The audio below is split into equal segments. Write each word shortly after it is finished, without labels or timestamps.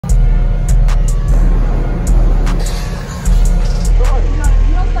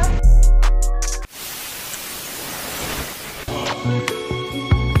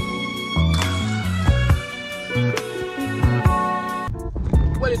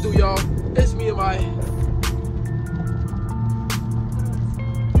it do, y'all? It's me and my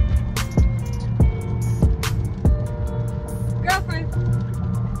girlfriend.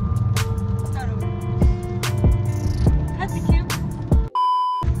 Start over. Cut the camera.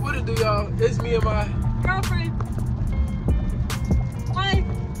 What it do, y'all? It's me and my Girlfriend. Wife.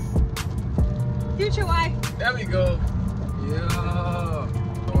 Future wife. There we go. Yeah.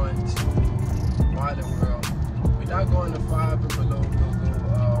 Going to Wild World. We're not going to 5 and below. We'll go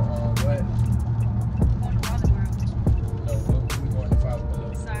on what? No, we're going to 5 and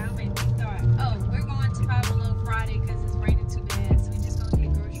below. Sorry, I'm making me thought. Oh, we're going to 5 Below Friday because it's raining too bad, so we're just gonna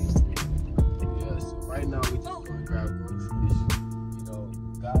get groceries today. Yeah, so right now we just going to grab groceries. You know,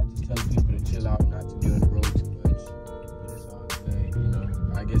 God just telling people to chill out, not to be on the road too much. That's all I'm saying. You know,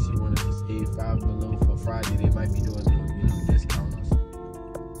 I guess he wanted to save 5 Below for Friday. They might be doing a little, discount or something.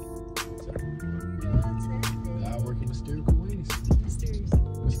 God working mysterious ways. Mysterious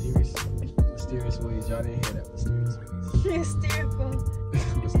ways. Y'all didn't hear that. Mysterious ways. Hysterical.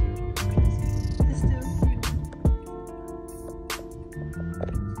 Mysterious ways. It's still cute.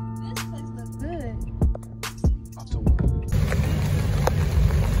 This place looks good. Up to one.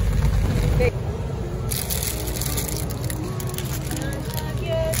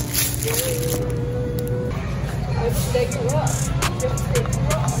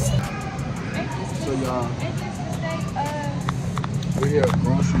 So y'all, we're here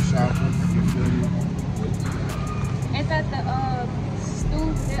grocery shopping. You feel me? Ain't that the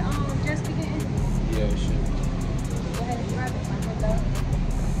stew that just began? Yeah, shit. Go ahead and grab it, my hello.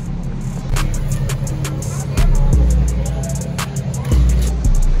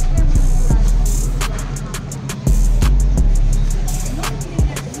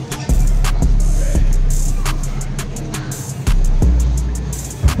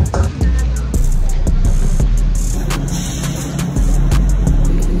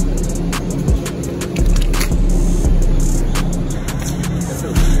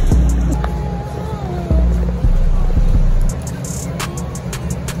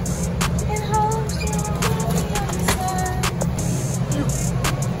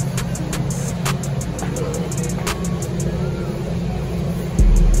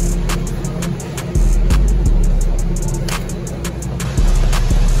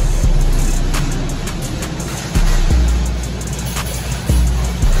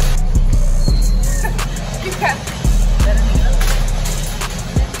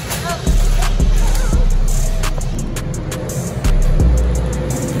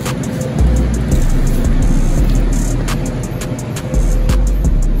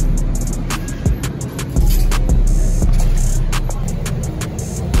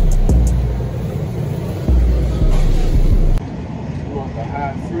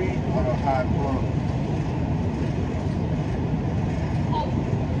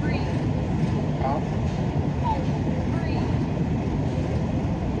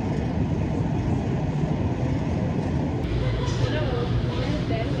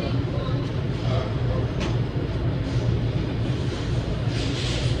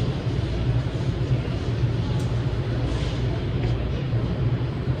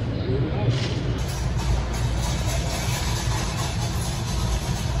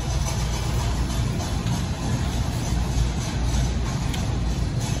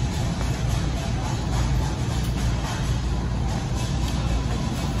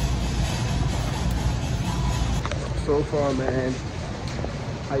 So far, man,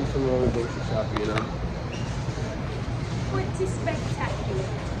 how you feeling on the grocery shopping, you know? Pretty spectacular.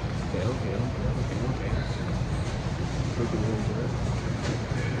 Okay. Looking really good.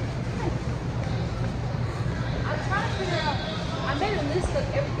 I'm trying to figure out, I made a list of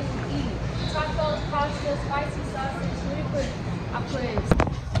everything we eat. Tacos, pasta, spicy sausage. What do you put? I put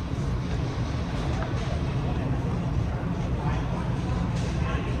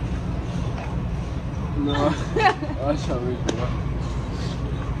no, that's how we do it.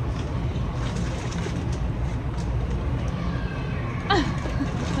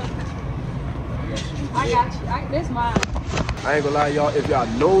 I got you. This mine. I ain't gonna lie, y'all. If y'all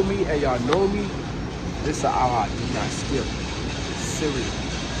know me and y'all know me, this is how I do not skip. Serious.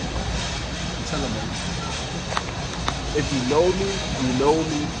 Tell them, man. If you know me,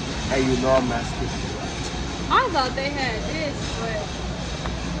 and you know I'm not skipping. I thought they had this, but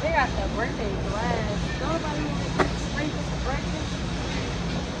they got the birthday glass. Nobody wants sprinkles for breakfast.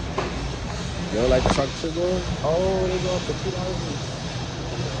 You don't like the chocolate chip one? Oh, they go for $2.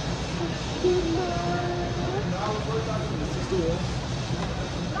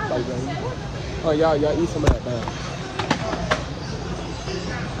 Oh, y'all eat some of that, man.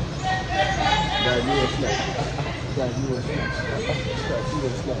 Grab you a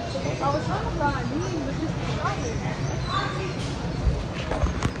snack. I was trying to find me, but just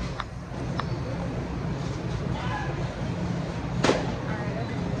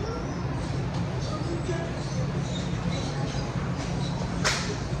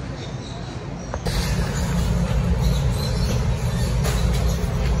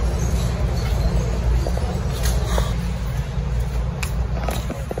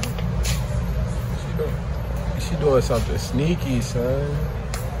She doing something sneaky, son.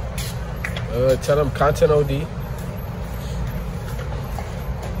 Tell them content OD.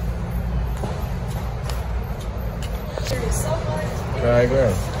 there's so much. Alright,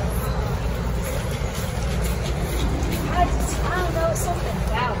 girl. I don't know, something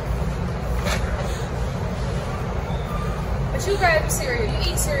about it. But you grab cereal. You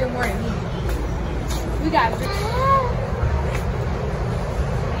eat cereal more than me. We got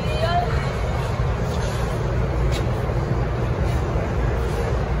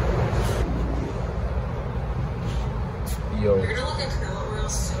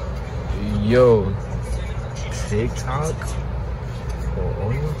Yo, TikTok for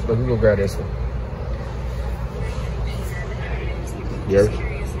oil? Let me go grab this one. Yes.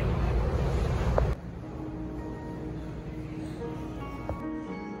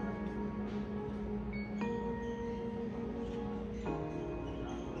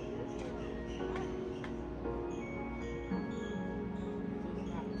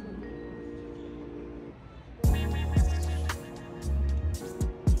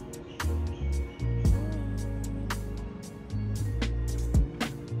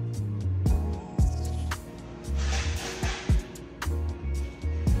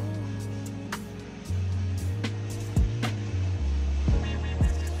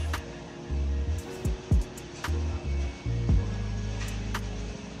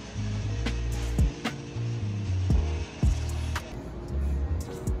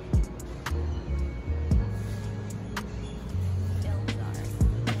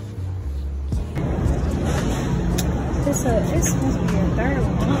 This must be your third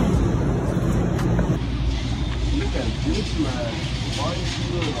one. Look at this, man. Why is she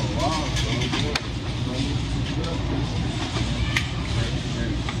doing a lot, bro?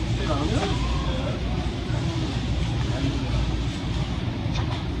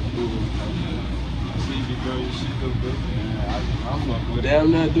 I'm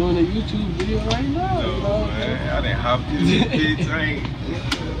damn not doing a YouTube video right now. No, man. I didn't hop in the kids. I ain't.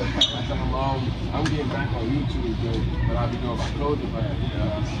 I'm getting back on YouTube, but I'll be doing my clothing brand. You know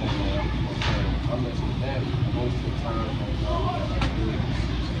what I'm saying? I'm messing with that most of the time.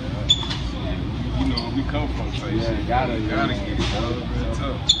 You know where we come from, so yeah, gotta get it, bro. Real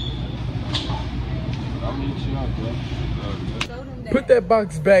tough. I'll meet you up, bro. Put that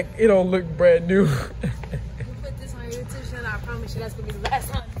box back. It don't look brand new. You put this on your YouTube channel, I promise you that's gonna be the last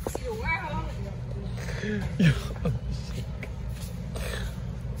time you see the world.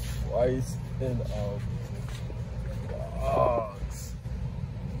 Twice in a box.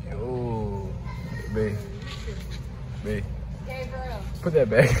 Yo. Babe. Babe. Hey, girl. Put that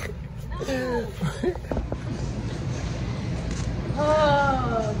back. No.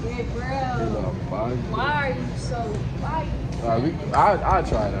 Oh, good girl. Why are you so white? I'll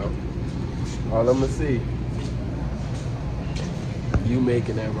try it out. All I'm gonna see. You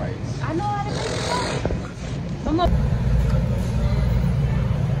making that rice. I know how to make it. I'm not.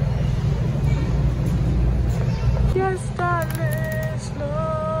 Yes, darling,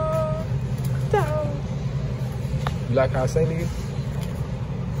 slow down. You like how I say nigga?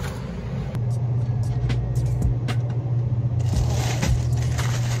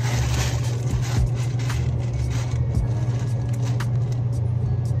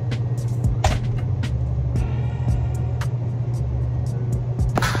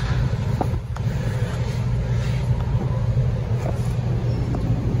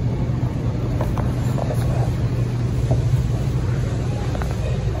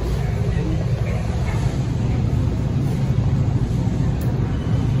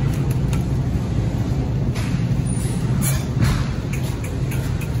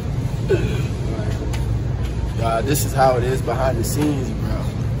 This is how it is behind the scenes, bro.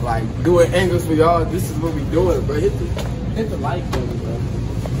 Like doing angles for y'all. This is what we doing, bro. Hit the like button, bro.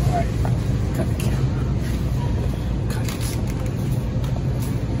 All right, cut the camera. Cut it.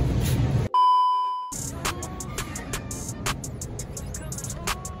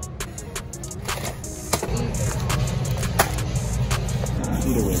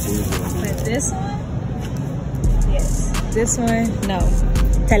 But this one, yes. This one, no.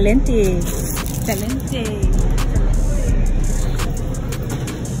 Talente. Talente.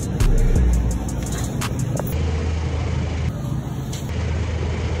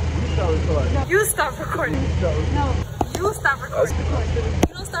 recording. No. You stop recording. No. You stop recording.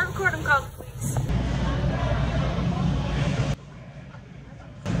 You don't start recording, I'm calling the police.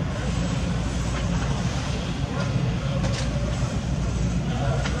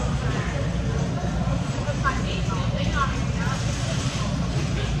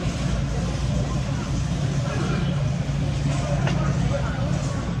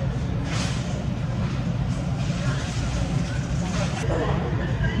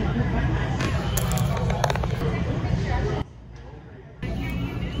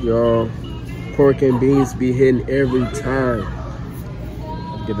 Y'all, pork and beans be hitting every time.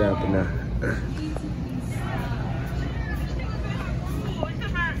 Get that up now.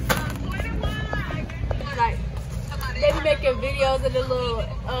 Like, they be making videos of the little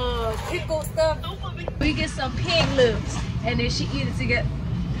pickle stuff. We get some pig lips and then she eat it together.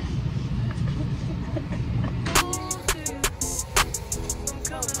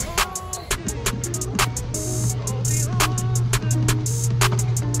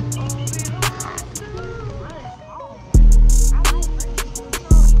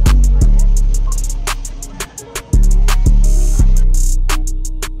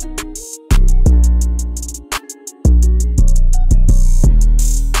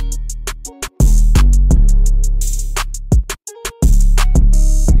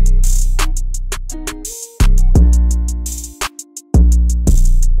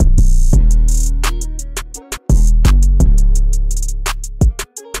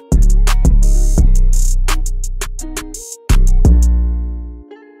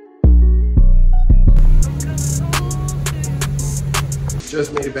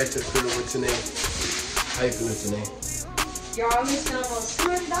 Just made it back to the studio with Tanae. How you feeling, Tanae? Y'all, I'm missing almost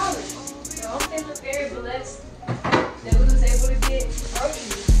 $200. So I'm feeling very blessed that we was able to get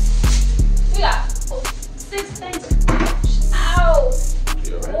groceries. We got 6 things. Ow!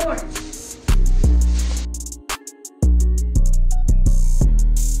 You all right? Orange.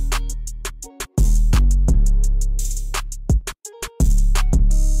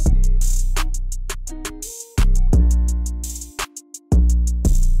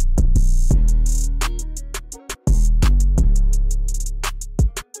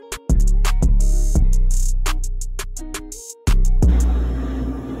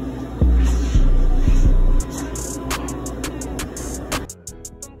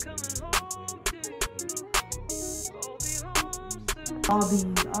 All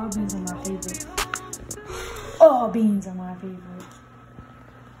beans are my favorite. All beans are my favorite.